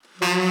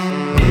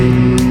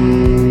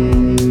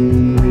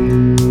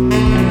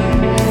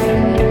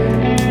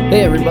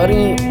Hey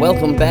everybody,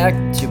 welcome back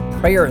to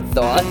Prayer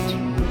Thought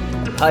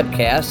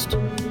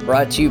podcast,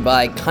 brought to you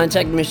by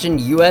Contact Mission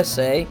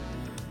USA,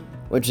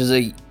 which is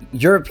a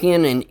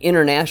European and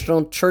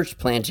international church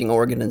planting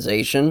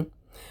organization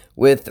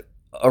with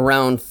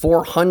around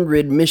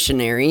 400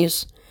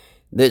 missionaries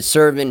that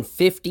serve in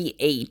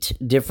 58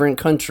 different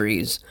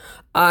countries.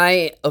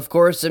 I, of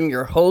course, am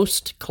your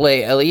host,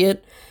 Clay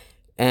Elliott,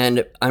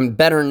 and I'm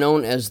better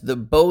known as the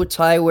bow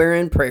tie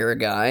wearing prayer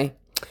guy.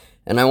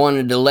 And I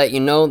wanted to let you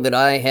know that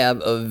I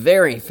have a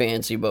very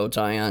fancy bow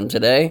tie on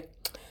today.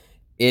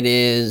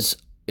 It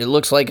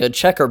looks like a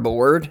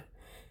checkerboard,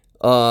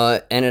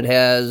 and it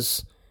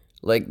has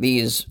like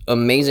these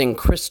amazing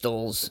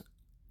crystals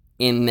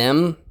in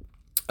them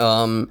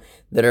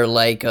that are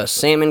like a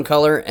salmon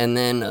color and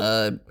then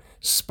a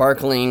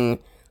sparkling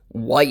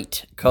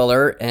white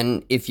color.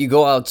 And if you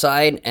go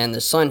outside and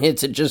the sun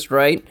hits it just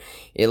right,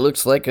 it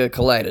looks like a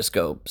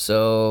kaleidoscope.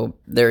 So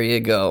there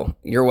you go.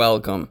 You're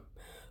welcome.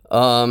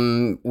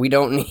 We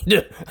don't need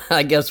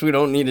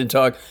to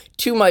talk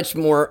too much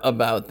more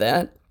about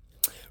that.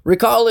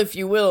 Recall, if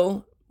you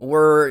will,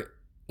 we're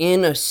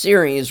in a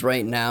series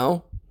right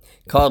now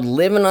called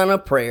Livin on a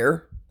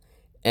Prayer,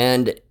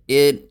 and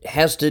it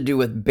has to do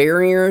with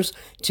barriers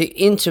to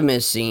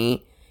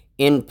intimacy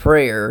in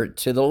prayer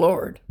to the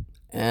Lord.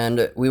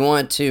 And we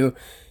want to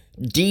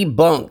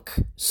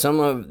debunk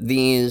some of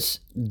these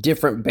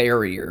different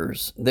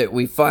barriers that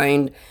we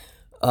find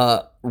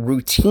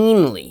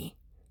routinely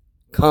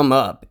come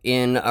up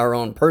in our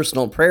own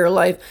personal prayer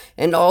life,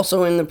 and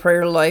also in the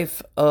prayer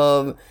life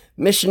of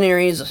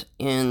missionaries,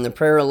 in the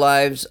prayer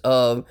lives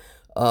of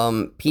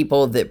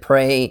people that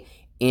pray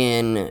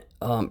in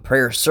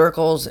prayer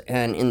circles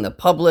and in the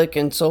public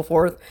and so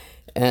forth.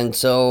 And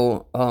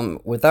so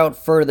without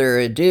further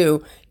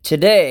ado,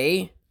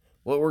 today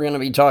what we're going to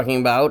be talking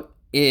about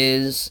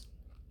is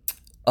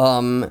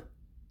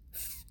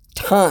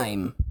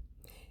time.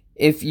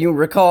 If you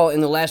recall, in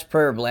the last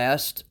prayer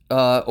blast,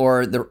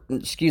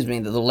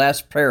 the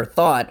last prayer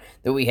thought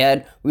that we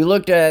had, we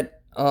looked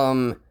at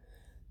the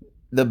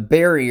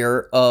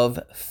barrier of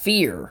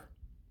fear.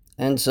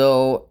 And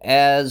so,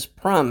 as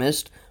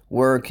promised,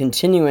 we're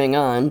continuing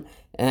on,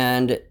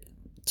 and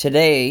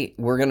today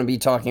we're going to be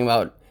talking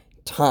about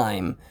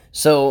time.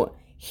 So,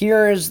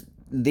 here's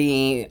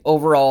the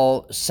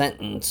overall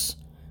sentence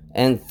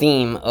and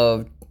theme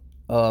of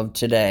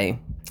today.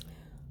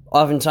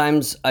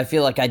 Oftentimes, I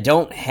feel like I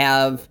don't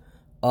have,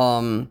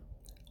 or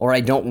I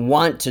don't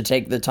want to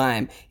take the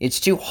time. It's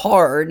too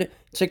hard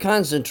to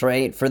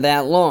concentrate for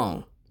that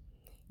long.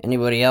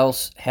 Anybody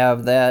else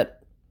have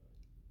that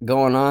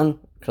going on?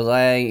 Because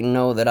I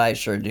know that I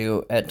sure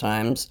do at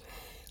times.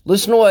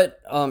 Listen to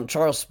what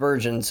Charles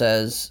Spurgeon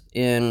says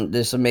in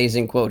this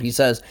amazing quote. He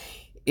says,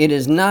 "It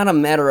is not a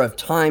matter of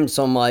time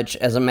so much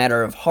as a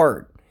matter of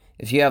heart.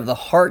 If you have the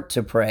heart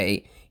to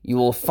pray, you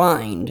will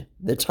find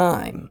the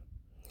time."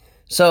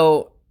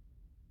 So,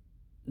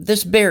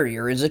 this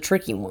barrier is a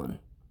tricky one.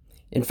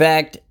 In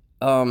fact,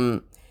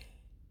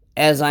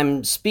 as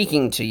I'm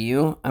speaking to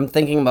you, I'm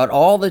thinking about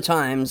all the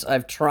times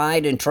I've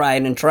tried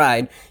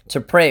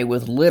to pray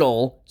with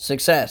little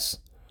success.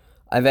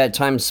 I've had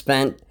time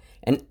spent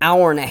an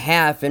hour and a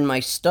half in my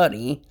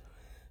study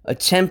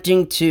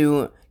attempting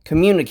to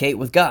communicate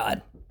with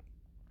God.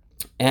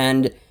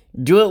 And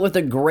do it with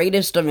the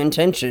greatest of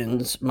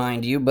intentions,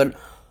 mind you, but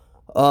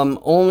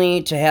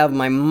only to have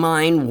my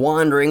mind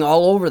wandering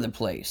all over the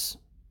place.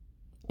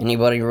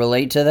 Anybody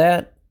relate to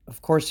that?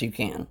 Of course you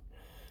can.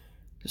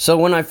 So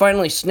when I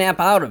finally snap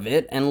out of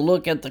it and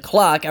look at the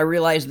clock, I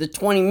realize that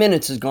 20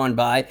 minutes has gone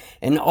by,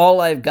 and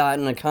all I've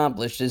gotten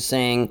accomplished is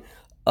saying,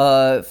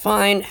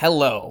 fine,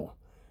 hello,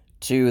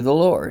 to the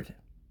Lord.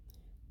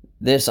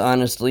 This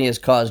honestly has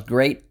caused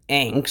great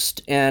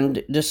angst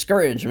and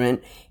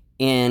discouragement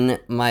in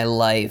my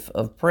life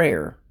of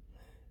prayer.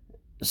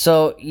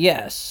 So,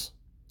 yes,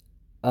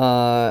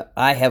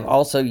 I have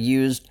also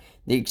used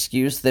the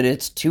excuse that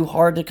it's too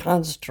hard to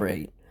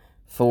concentrate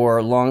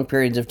for long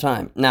periods of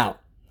time. Now,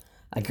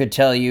 I could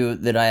tell you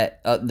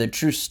that the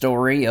true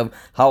story of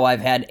how I've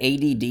had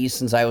ADD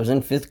since I was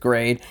in 5th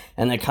grade,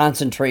 and that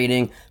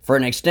concentrating for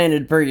an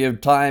extended period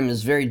of time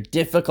is very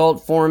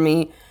difficult for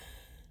me.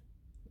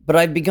 But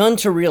I've begun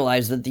to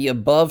realize that the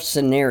above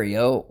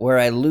scenario, where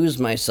I lose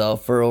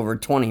myself for over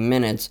 20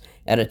 minutes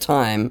at a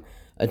time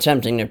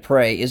attempting to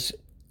pray, is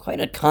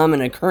quite a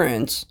common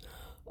occurrence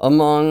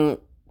among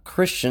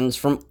Christians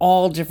from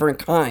all different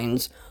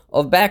kinds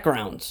of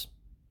backgrounds.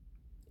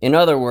 In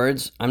other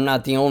words, I'm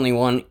not the only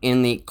one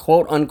in the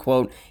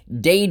quote-unquote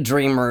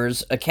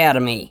Daydreamers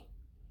Academy.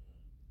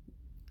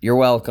 You're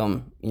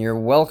welcome. You're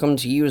welcome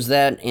to use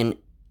that in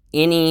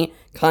any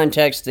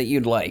context that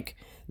you'd like.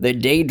 The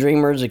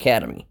Daydreamers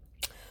Academy.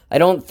 I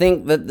don't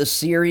think that the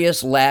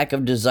serious lack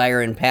of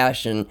desire and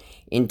passion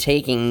in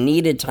taking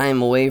needed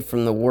time away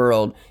from the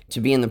world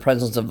to be in the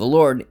presence of the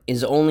Lord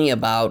is only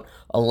about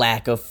a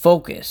lack of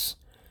focus.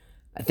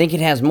 I think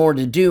it has more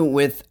to do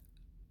with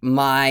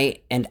my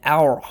and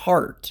our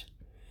heart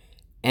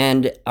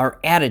and our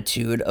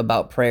attitude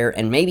about prayer,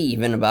 and maybe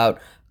even about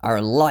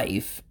our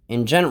life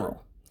in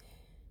general.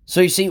 So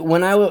you see,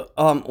 when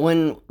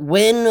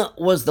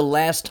was the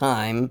last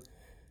time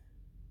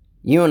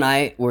you and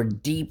I were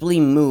deeply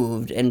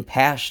moved and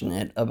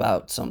passionate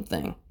about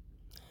something?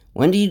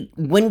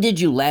 When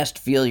did you last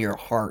feel your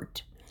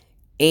heart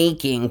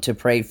aching to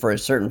pray for a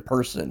certain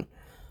person,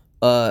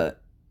 a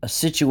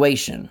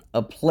situation,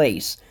 a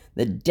place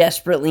that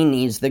desperately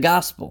needs the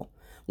gospel?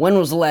 When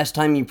was the last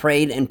time you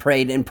prayed and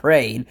prayed and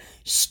prayed,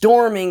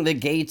 storming the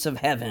gates of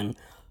heaven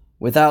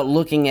without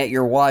looking at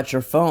your watch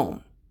or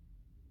phone?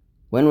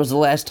 When was the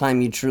last time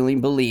you truly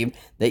believed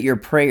that your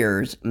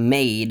prayers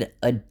made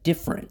a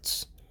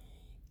difference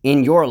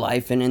in your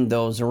life and in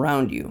those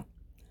around you?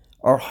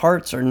 Our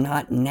hearts are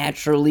not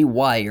naturally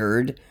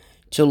wired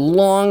to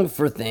long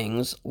for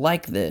things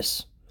like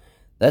this.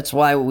 That's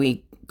why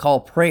we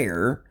call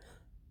prayer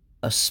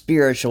a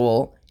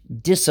spiritual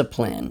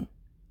discipline,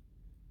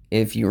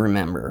 if you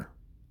remember.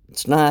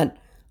 It's not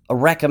a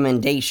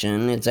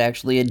recommendation, it's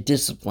actually a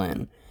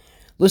discipline.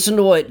 Listen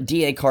to what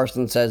D.A.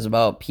 Carson says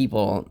about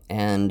people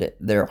and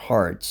their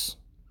hearts.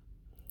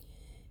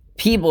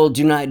 People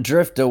do not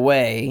drift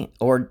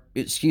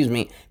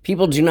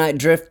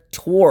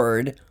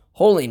toward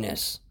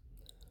holiness.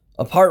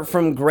 Apart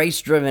from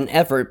grace-driven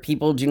effort,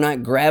 people do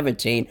not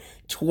gravitate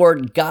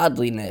toward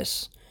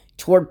godliness,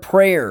 toward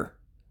prayer,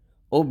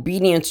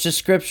 obedience to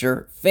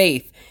Scripture,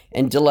 faith,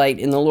 and delight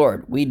in the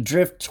Lord. We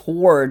drift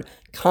toward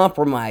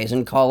compromise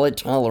and call it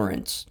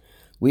tolerance.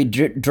 We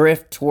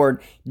drift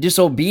toward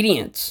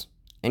disobedience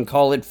and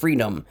call it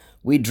freedom.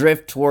 We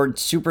drift toward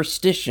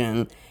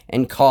superstition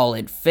and call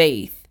it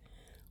faith.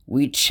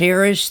 We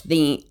cherish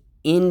the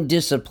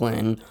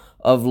indiscipline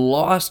of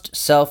lost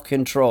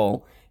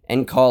self-control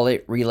and call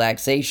it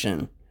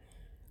relaxation.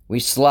 We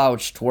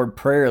slouch toward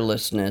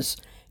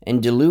prayerlessness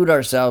and delude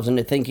ourselves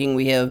into thinking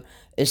we have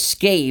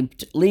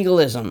escaped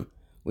legalism.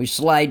 We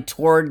slide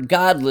toward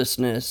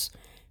godlessness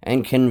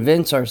and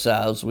convince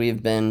ourselves we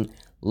have been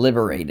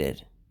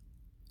liberated.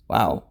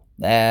 Wow,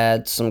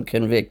 that's some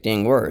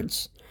convicting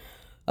words.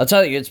 I'll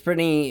tell you, it's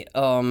pretty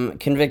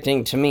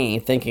convicting to me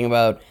thinking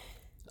about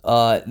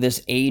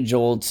this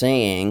age-old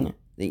saying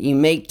that you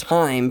make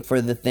time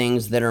for the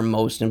things that are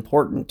most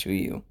important to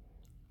you.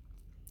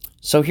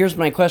 So here's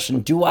my question.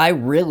 Do I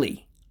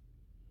really?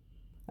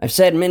 I've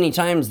said many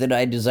times that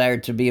I desire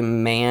to be a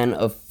man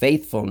of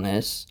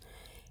faithfulness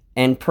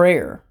and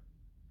prayer.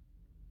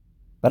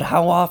 But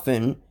how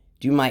often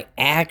do my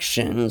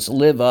actions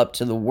live up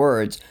to the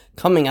words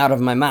coming out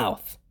of my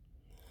mouth?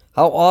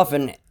 How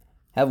often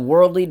have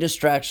worldly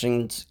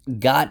distractions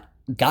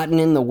gotten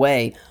in the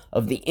way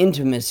of the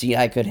intimacy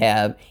I could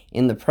have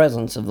in the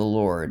presence of the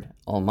Lord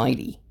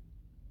Almighty?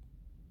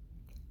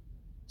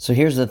 So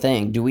here's the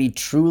thing. Do we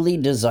truly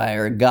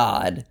desire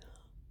God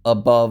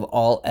above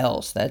all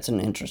else? That's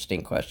an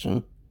interesting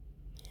question.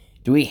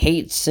 Do we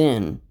hate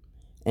sin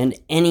and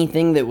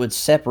anything that would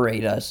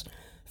separate us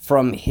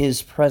from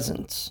His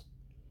presence?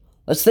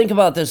 Let's think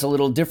about this a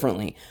little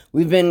differently.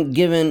 We've been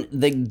given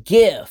the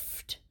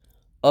gift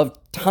of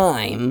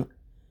time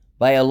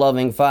by a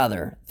loving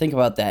Father. Think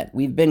about that.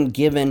 We've been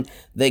given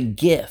the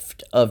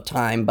gift of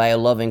time by a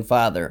loving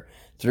Father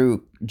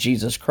through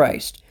Jesus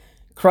Christ.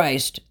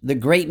 Christ, the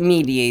great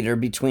mediator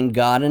between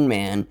God and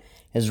man,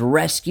 has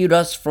rescued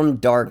us from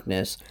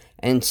darkness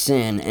and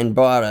sin and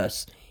brought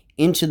us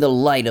into the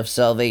light of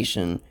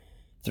salvation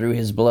through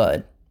His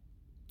blood.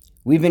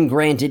 We've been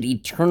granted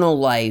eternal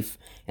life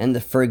and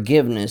the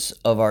forgiveness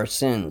of our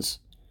sins.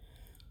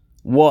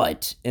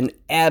 What an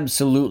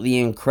absolutely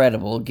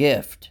incredible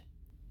gift.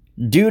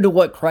 Due to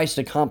what Christ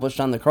accomplished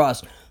on the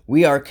cross,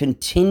 we are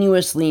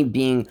continuously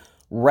being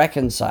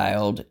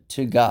reconciled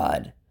to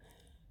God,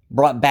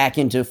 brought back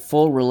into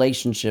full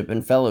relationship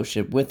and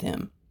fellowship with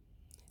Him.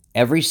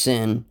 Every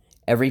sin,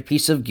 every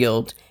piece of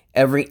guilt,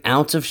 every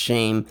ounce of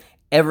shame,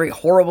 every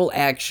horrible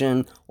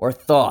action or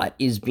thought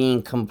is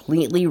being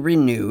completely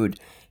renewed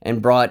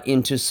and brought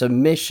into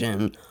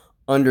submission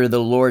under the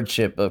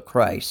lordship of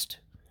Christ.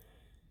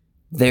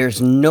 There's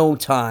no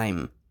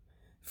time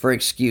for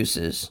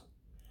excuses,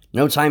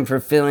 no time for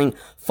feeling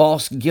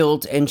false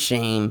guilt and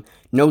shame,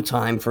 no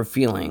time for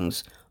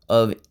feelings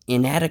of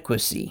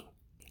inadequacy.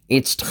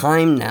 It's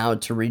time now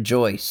to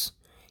rejoice.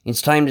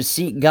 It's time to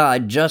seek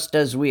God just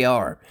as we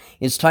are.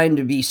 It's time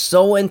to be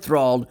so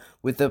enthralled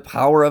with the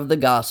power of the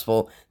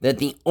gospel that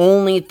the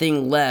only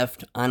thing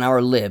left on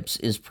our lips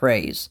is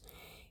praise.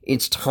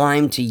 It's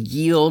time to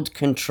yield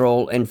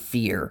control and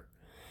fear.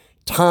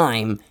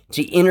 Time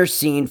to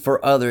intercede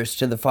for others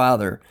to the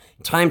Father.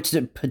 Time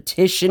to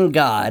petition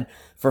God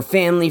for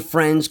family,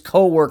 friends,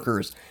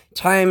 co-workers.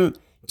 Time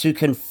to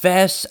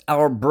confess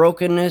our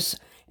brokenness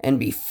and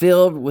be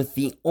filled with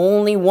the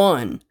only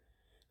one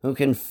who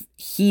can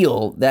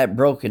heal that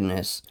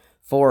brokenness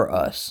for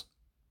us.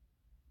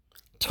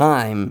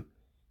 Time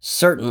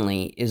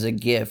certainly is a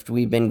gift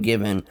we've been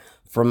given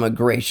from a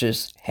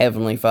gracious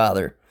Heavenly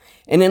Father.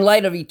 And in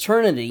light of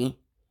eternity,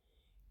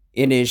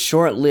 it is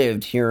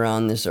short-lived here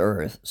on this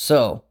earth.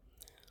 So,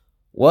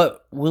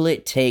 what will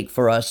it take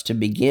for us to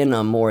begin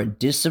a more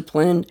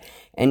disciplined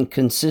and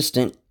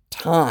consistent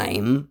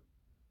time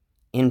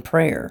in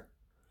prayer?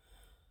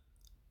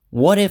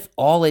 What if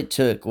all it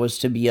took was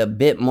to be a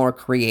bit more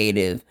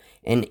creative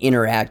and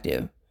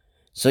interactive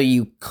so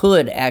you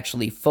could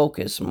actually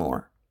focus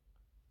more?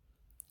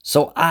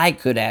 So I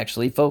could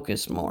actually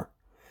focus more.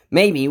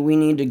 Maybe we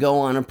need to go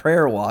on a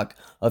prayer walk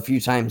a few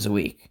times a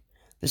week.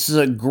 This is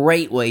a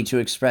great way to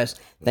express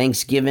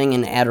thanksgiving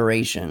and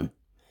adoration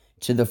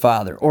to the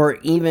Father, or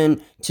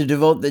even to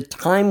devote the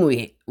time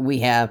we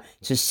have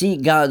to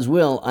seek God's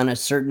will on a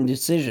certain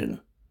decision.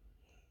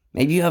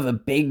 Maybe you have a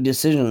big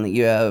decision that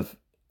you have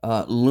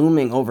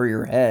looming over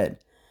your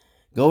head.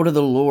 Go to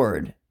the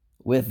Lord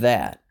with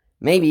that.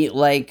 Maybe,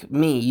 like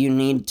me, you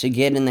need to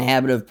get in the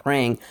habit of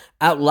praying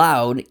out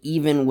loud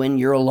even when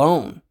you're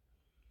alone.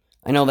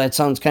 I know that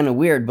sounds kind of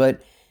weird,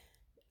 but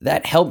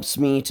that helps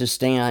me to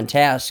stay on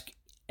task.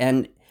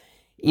 And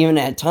even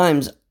at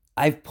times,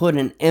 I've put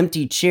an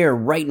empty chair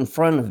right in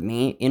front of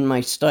me in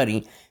my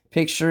study,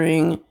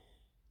 picturing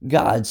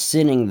God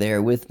sitting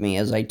there with me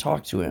as I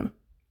talk to him.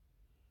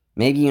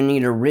 Maybe you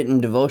need a written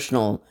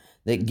devotional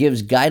that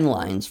gives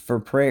guidelines for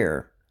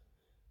prayer.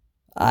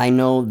 I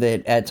know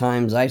that at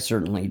times I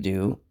certainly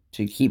do,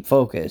 to keep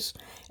focus.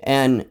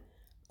 And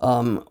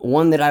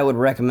one that I would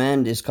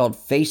recommend is called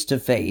Face to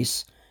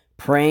Face,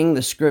 Praying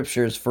the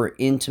Scriptures for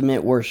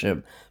Intimate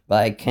Worship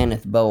by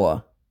Kenneth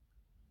Boa.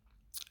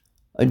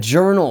 A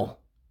journal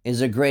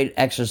is a great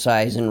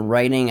exercise in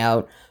writing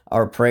out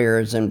our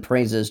prayers and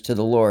praises to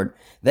the Lord.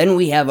 Then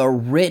we have a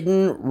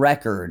written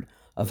record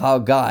of how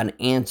God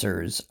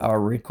answers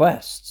our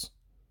requests.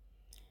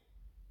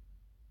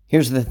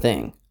 Here's the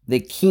thing. The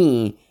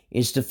key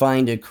is to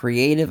find a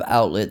creative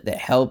outlet that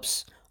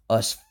helps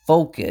us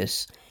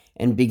focus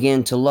and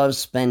begin to love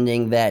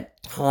spending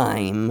that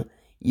time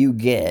you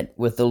get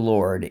with the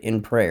Lord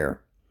in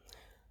prayer.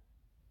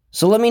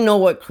 So let me know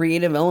what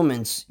creative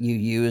elements you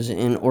use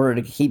in order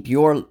to keep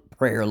your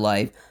prayer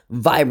life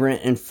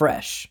vibrant and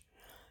fresh.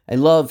 I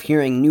love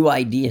hearing new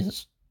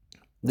ideas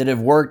that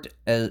have worked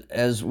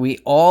as we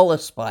all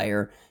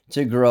aspire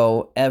to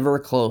grow ever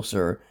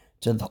closer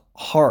to the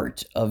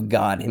heart of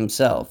God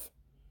himself.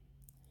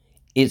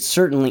 It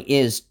certainly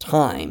is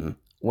time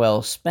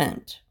well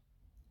spent.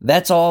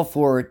 That's all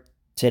for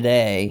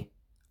today.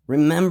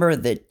 Remember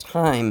that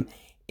time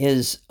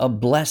is a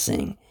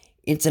blessing.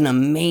 It's an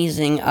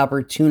amazing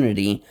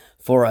opportunity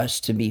for us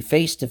to be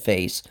face to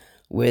face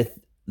with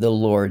the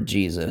Lord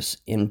Jesus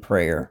in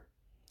prayer.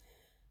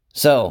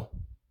 So,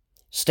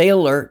 stay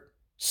alert,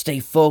 stay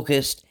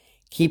focused,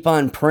 keep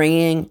on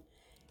praying,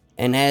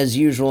 and as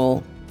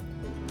usual,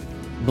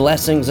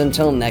 blessings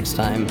until next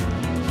time.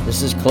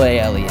 This is Clay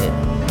Elliott,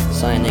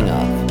 signing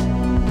off.